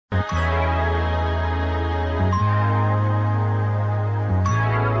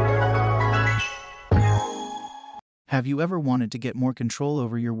Have you ever wanted to get more control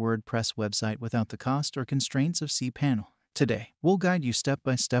over your WordPress website without the cost or constraints of cPanel? Today, we'll guide you step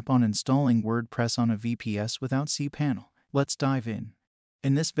by step on installing WordPress on a VPS without cPanel. Let's dive in.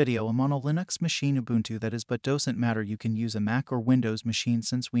 In this video, I'm on a Linux machine Ubuntu that is, but doesn't matter, you can use a Mac or Windows machine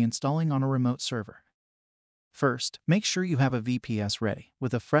since we're installing on a remote server. First, make sure you have a VPS ready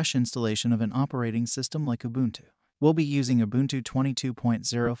with a fresh installation of an operating system like Ubuntu. We'll be using Ubuntu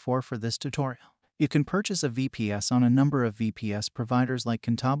 22.04 for this tutorial. You can purchase a VPS on a number of VPS providers like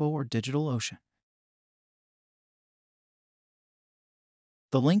Contabo or DigitalOcean.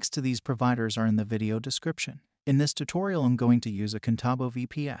 The links to these providers are in the video description. In this tutorial, I'm going to use a Contabo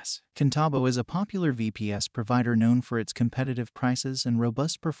VPS. Contabo is a popular VPS provider known for its competitive prices and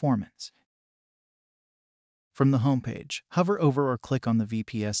robust performance. From the homepage, hover over or click on the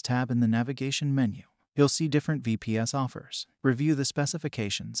VPS tab in the navigation menu. You'll see different VPS offers. Review the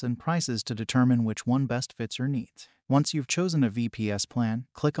specifications and prices to determine which one best fits your needs. Once you've chosen a VPS plan,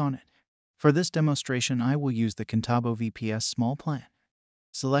 click on it. For this demonstration, I will use the Contabo VPS small plan.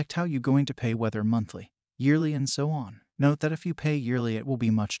 Select how you're going to pay, whether monthly, yearly, and so on. Note that if you pay yearly, it will be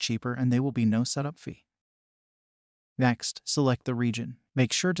much cheaper and there will be no setup fee. Next, select the region.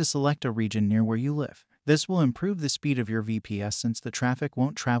 Make sure to select a region near where you live. This will improve the speed of your VPS since the traffic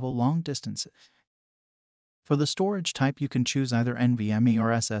won't travel long distances. For the storage type, you can choose either NVMe or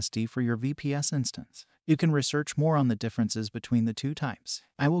SSD for your VPS instance. You can research more on the differences between the two types.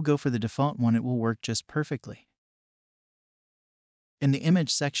 I will go for the default one, it will work just perfectly. In the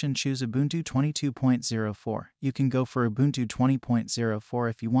image section, choose Ubuntu 22.04. You can go for Ubuntu 20.04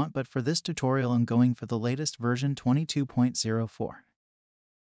 if you want, but for this tutorial I'm going for the latest version 22.04.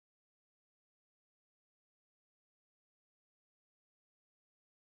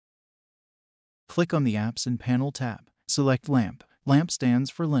 Click on the Apps and Panel tab. Select LAMP. LAMP stands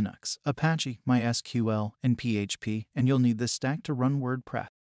for Linux, Apache, MySQL, and PHP, and you'll need this stack to run WordPress.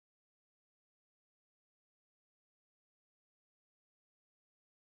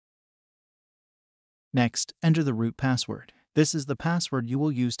 Next, enter the root password. This is the password you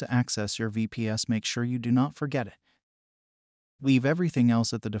will use to access your VPS. Make sure you do not forget it. Leave everything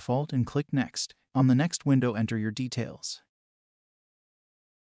else at the default and click Next. On the next window, enter your details.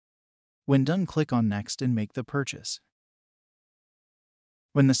 When done, click on Next and make the purchase.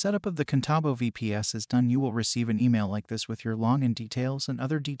 When the setup of the Contabo VPS is done, you will receive an email like this with your login details and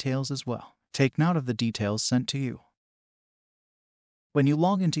other details as well. Take note of the details sent to you. When you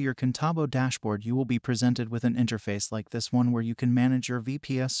log into your Contabo dashboard, you will be presented with an interface like this one where you can manage your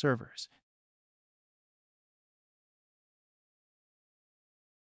VPS servers.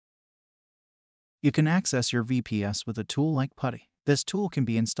 You can access your VPS with a tool like PuTTY. This tool can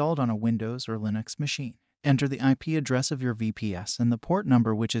be installed on a Windows or Linux machine. Enter the IP address of your VPS and the port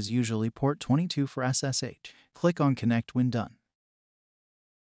number, which is usually port 22 for SSH. Click on Connect when done.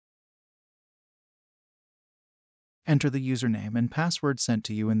 Enter the username and password sent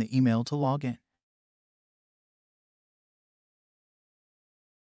to you in the email to log in.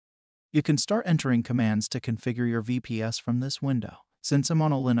 You can start entering commands to configure your VPS from this window. Since I'm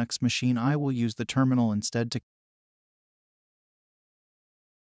on a Linux machine, I will use the terminal instead to.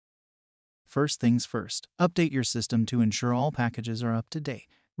 First things first, update your system to ensure all packages are up to date.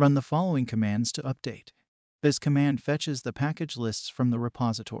 Run the following commands to update. This command fetches the package lists from the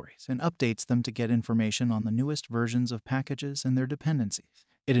repositories and updates them to get information on the newest versions of packages and their dependencies.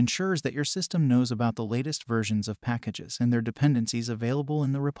 It ensures that your system knows about the latest versions of packages and their dependencies available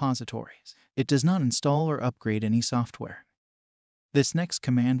in the repositories. It does not install or upgrade any software. This next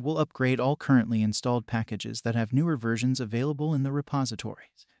command will upgrade all currently installed packages that have newer versions available in the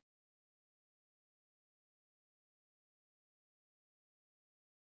repositories.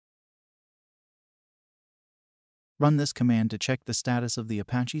 Run this command to check the status of the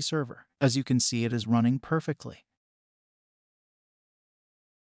Apache server. As you can see, it is running perfectly.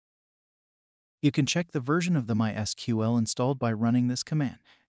 You can check the version of the MySQL installed by running this command.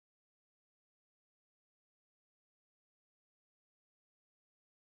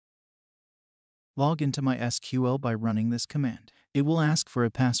 Log into MySQL by running this command. It will ask for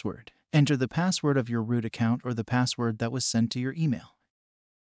a password. Enter the password of your root account or the password that was sent to your email.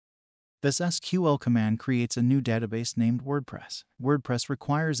 This SQL command creates a new database named WordPress. WordPress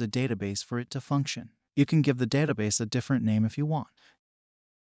requires a database for it to function. You can give the database a different name if you want.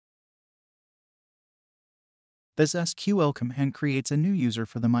 This SQL command creates a new user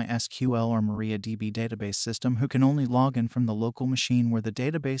for the MySQL or MariaDB database system who can only log in from the local machine where the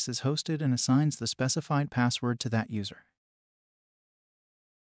database is hosted and assigns the specified password to that user.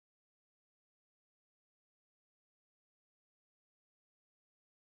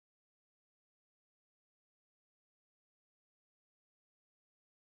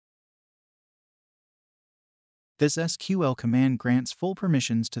 This SQL command grants full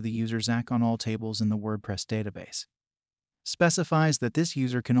permissions to the user's access on all tables in the WordPress database, specifies that this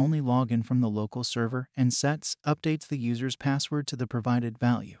user can only log in from the local server, and updates the user's password to the provided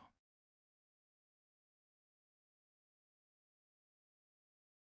value.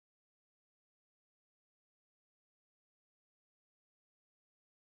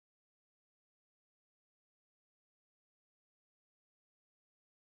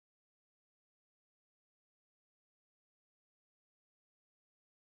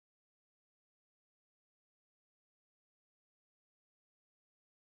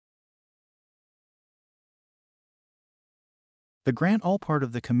 The grant all part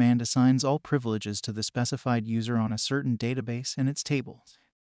of the command assigns all privileges to the specified user on a certain database and its tables.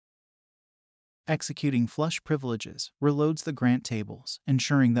 Executing flush privileges reloads the grant tables,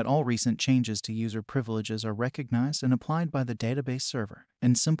 ensuring that all recent changes to user privileges are recognized and applied by the database server.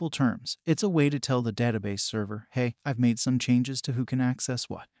 In simple terms, it's a way to tell the database server, hey, I've made some changes to who can access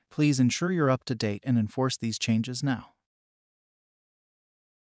what. Please ensure you're up to date and enforce these changes now.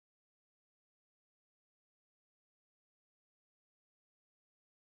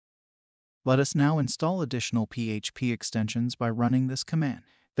 Let us now install additional PHP extensions by running this command.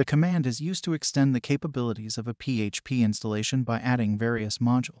 The command is used to extend the capabilities of a PHP installation by adding various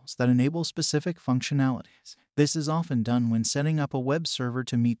modules that enable specific functionalities. This is often done when setting up a web server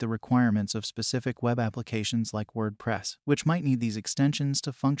to meet the requirements of specific web applications like WordPress, which might need these extensions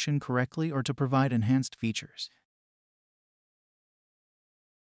to function correctly or to provide enhanced features.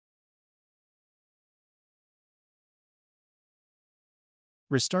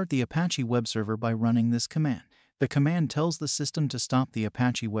 Restart the Apache web server by running this command. The command tells the system to stop the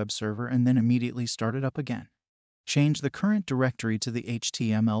Apache web server and then immediately start it up again. Change the current directory to the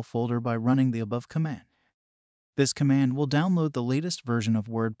HTML folder by running the above command. This command will download the latest version of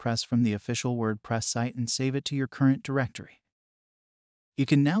WordPress from the official WordPress site and save it to your current directory. You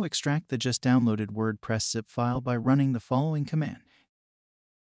can now extract the just downloaded WordPress zip file by running the following command.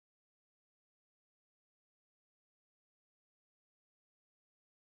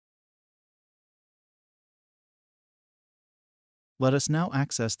 Let us now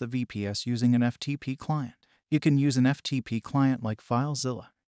access the VPS using an FTP client. You can use an FTP client like FileZilla.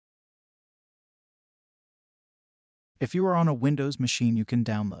 If you are on a Windows machine, you can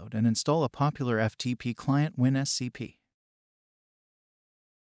download and install a popular FTP client, WinSCP.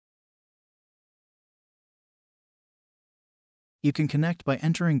 You can connect by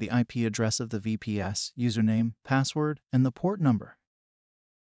entering the IP address of the VPS, username, password, and the port number.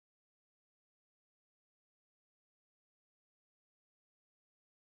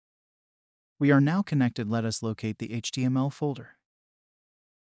 We are now connected. Let us locate the HTML folder.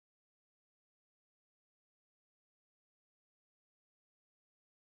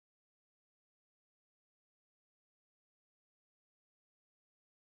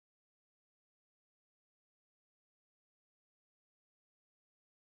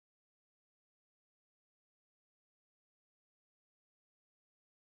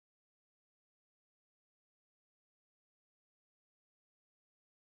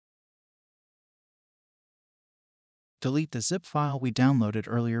 Delete the zip file we downloaded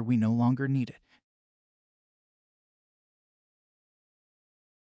earlier. We no longer need it.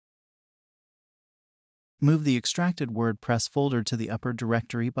 Move the extracted WordPress folder to the upper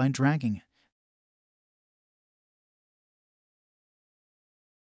directory by dragging it.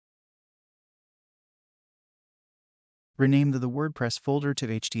 Rename the WordPress folder to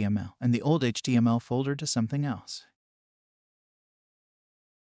HTML and the old HTML folder to something else.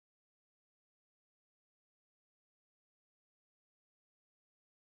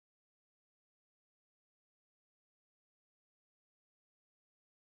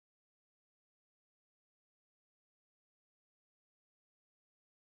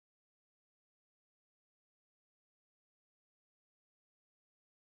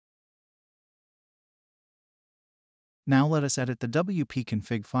 Now let us edit the WP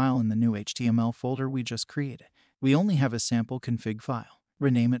config file in the new HTML folder we just created. We only have a sample config file.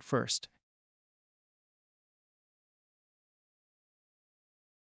 Rename it first.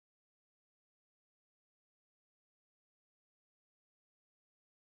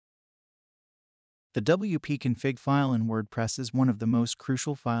 The WP config file in WordPress is one of the most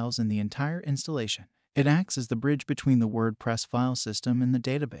crucial files in the entire installation. It acts as the bridge between the WordPress file system and the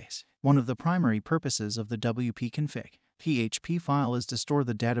database. One of the primary purposes of the WP config PHP file is to store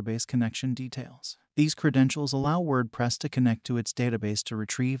the database connection details. These credentials allow WordPress to connect to its database to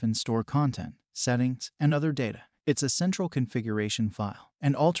retrieve and store content, settings, and other data. It's a central configuration file,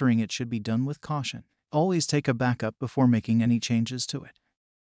 and altering it should be done with caution. Always take a backup before making any changes to it.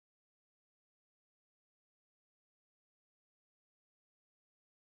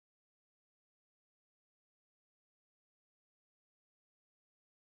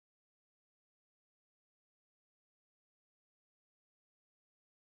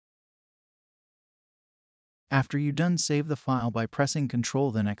 After you're done, save the file by pressing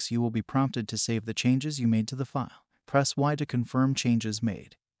Ctrl then X. You will be prompted to save the changes you made to the file. Press Y to confirm changes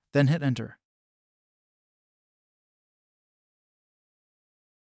made. Then hit Enter.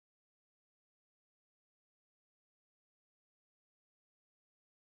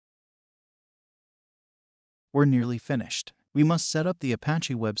 We're nearly finished. We must set up the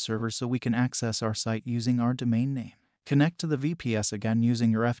Apache web server so we can access our site using our domain name. Connect to the VPS again using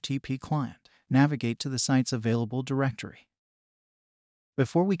your FTP client. Navigate to the site's available directory.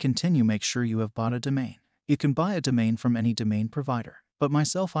 Before we continue, make sure you have bought a domain. You can buy a domain from any domain provider, but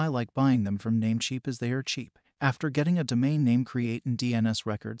myself, I like buying them from Namecheap as they are cheap. After getting a domain name, create an DNS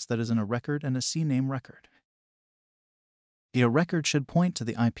records, that is in a record, and a CNAME record. A record should point to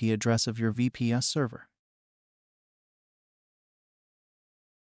the IP address of your VPS server.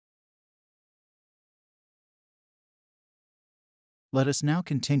 Let us now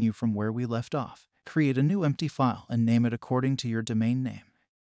continue from where we left off. Create a new empty file and name it according to your domain name.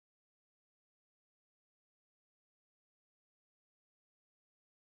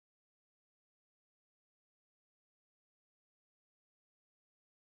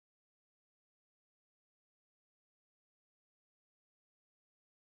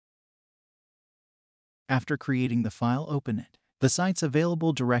 After creating the file, open it. The site's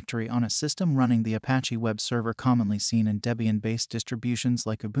available directory on a system running the Apache web server, commonly seen in Debian-based distributions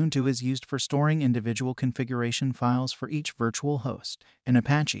like Ubuntu, is used for storing individual configuration files for each virtual host. In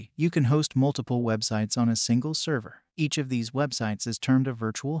Apache, you can host multiple websites on a single server. Each of these websites is termed a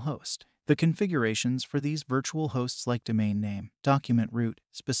virtual host. The configurations for these virtual hosts, like domain name, document root,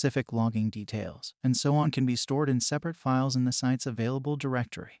 specific logging details, and so on, can be stored in separate files in the site's available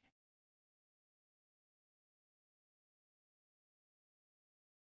directory.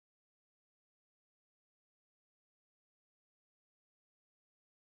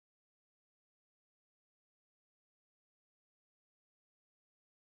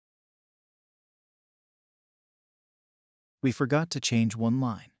 We forgot to change one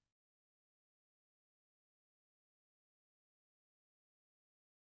line.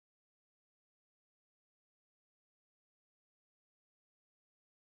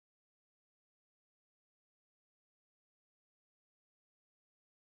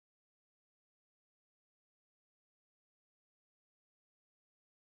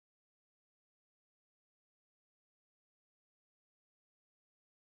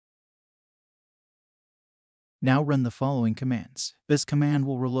 Now run the following commands. This command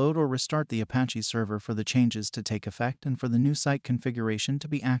will reload or restart the Apache server for the changes to take effect and for the new site configuration to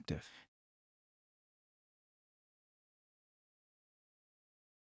be active.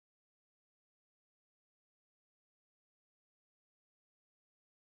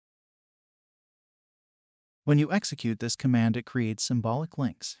 When you execute this command, it creates symbolic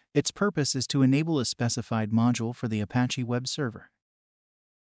links. Its purpose is to enable a specified module for the Apache web server.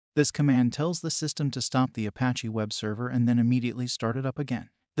 This command tells the system to stop the Apache web server and then immediately start it up again.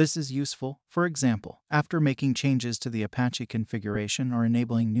 This is useful, for example, after making changes to the Apache configuration or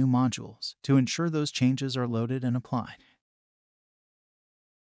enabling new modules, to ensure those changes are loaded and applied.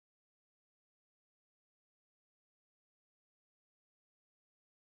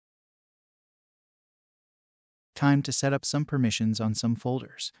 Time to set up some permissions on some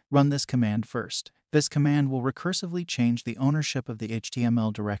folders. Run this command first. This command will recursively change the ownership of the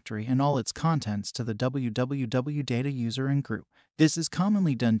HTML directory and all its contents to the www data user and group. This is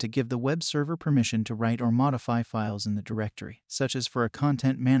commonly done to give the web server permission to write or modify files in the directory, such as for a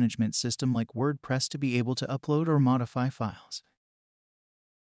content management system like WordPress to be able to upload or modify files.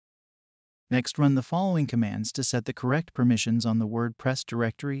 Next, run the following commands to set the correct permissions on the WordPress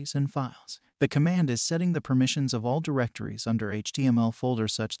directories and files. The command is setting the permissions of all directories under HTML folder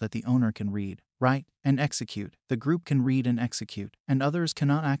such that the owner can read, write, and execute, the group can read and execute, and others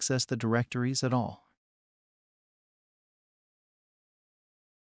cannot access the directories at all.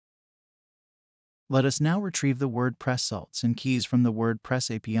 Let us now retrieve the WordPress salts and keys from the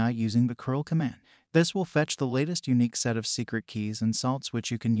WordPress API using the curl command. This will fetch the latest unique set of secret keys and salts which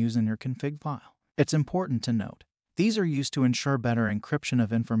you can use in your config file. It's important to note, these are used to ensure better encryption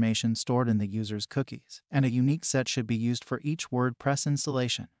of information stored in the user's cookies, and a unique set should be used for each WordPress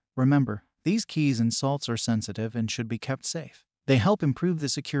installation. Remember, these keys and salts are sensitive and should be kept safe. They help improve the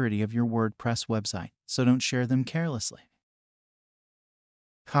security of your WordPress website, so don't share them carelessly.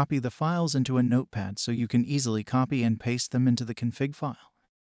 Copy the files into a notepad so you can easily copy and paste them into the config file.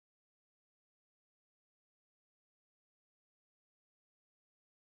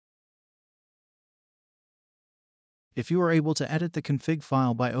 If you are able to edit the config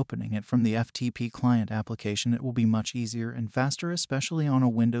file by opening it from the FTP client application, it will be much easier and faster, especially on a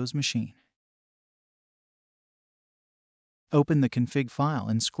Windows machine. Open the config file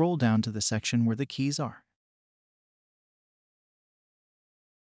and scroll down to the section where the keys are.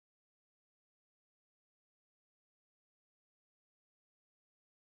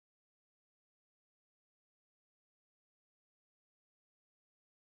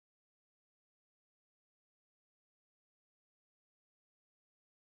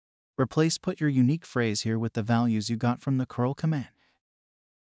 Put your unique phrase here with the values you got from the curl command.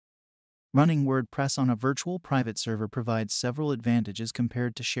 Running WordPress on a virtual private server provides several advantages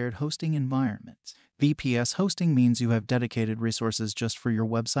compared to shared hosting environments. VPS hosting means you have dedicated resources just for your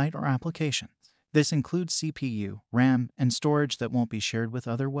website or applications. This includes CPU, RAM, and storage that won't be shared with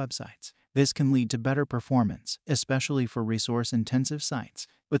other websites. This can lead to better performance, especially for resource-intensive sites.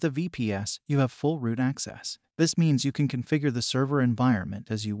 With a VPS, you have full root access. This means you can configure the server environment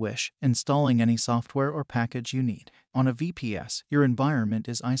as you wish, installing any software or package you need. On a VPS, your environment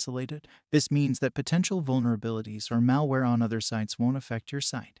is isolated. This means that potential vulnerabilities or malware on other sites won't affect your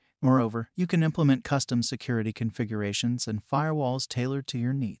site. Moreover, you can implement custom security configurations and firewalls tailored to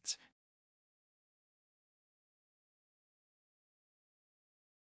your needs.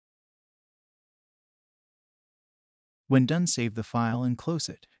 When done, save the file and close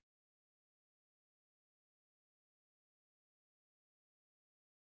it.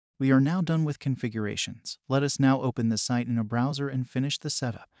 We are now done with configurations. Let us now open the site in a browser and finish the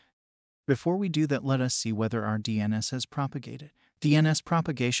setup. Before we do that, let us see whether our DNS has propagated. DNS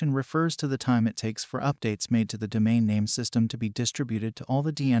propagation refers to the time it takes for updates made to the domain name system to be distributed to all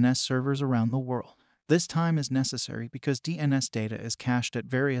the DNS servers around the world. This time is necessary because DNS data is cached at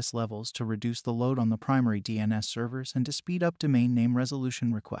various levels to reduce the load on the primary DNS servers and to speed up domain name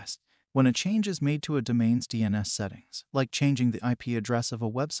resolution requests. When a change is made to a domain's DNS settings, like changing the IP address of a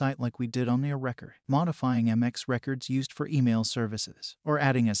website like we did on the record, modifying MX records used for email services, or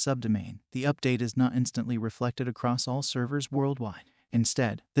adding a subdomain, the update is not instantly reflected across all servers worldwide.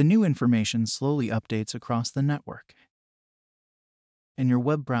 Instead, the new information slowly updates across the network. In your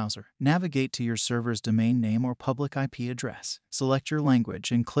web browser, navigate to your server's domain name or public IP address. Select your language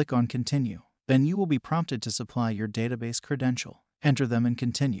and click on Continue. Then you will be prompted to supply your database credential. Enter them and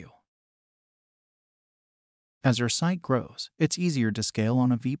continue. As your site grows, it's easier to scale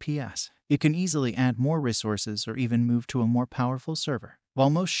on a VPS. You can easily add more resources or even move to a more powerful server. While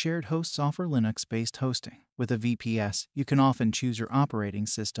most shared hosts offer Linux-based hosting, with a VPS, you can often choose your operating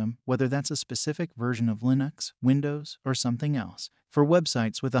system, whether that's a specific version of Linux, Windows, or something else. For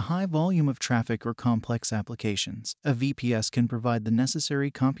websites with a high volume of traffic or complex applications, a VPS can provide the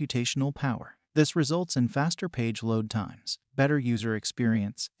necessary computational power. This results in faster page load times, better user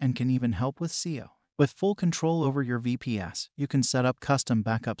experience, and can even help with SEO. With full control over your VPS, you can set up custom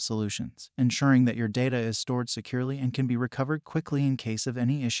backup solutions, ensuring that your data is stored securely and can be recovered quickly in case of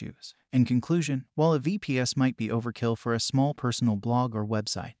any issues. In conclusion, while a VPS might be overkill for a small personal blog or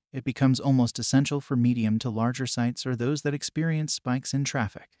website, it becomes almost essential for medium to larger sites or those that experience spikes in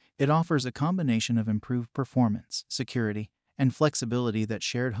traffic. It offers a combination of improved performance, security, and flexibility that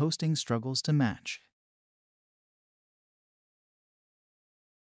shared hosting struggles to match.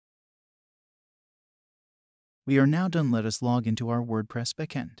 We are now done. Let us log into our WordPress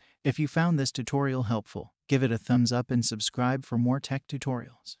backend. If you found this tutorial helpful, give it a thumbs up and subscribe for more tech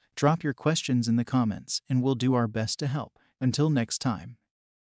tutorials. Drop your questions in the comments and we'll do our best to help. Until next time.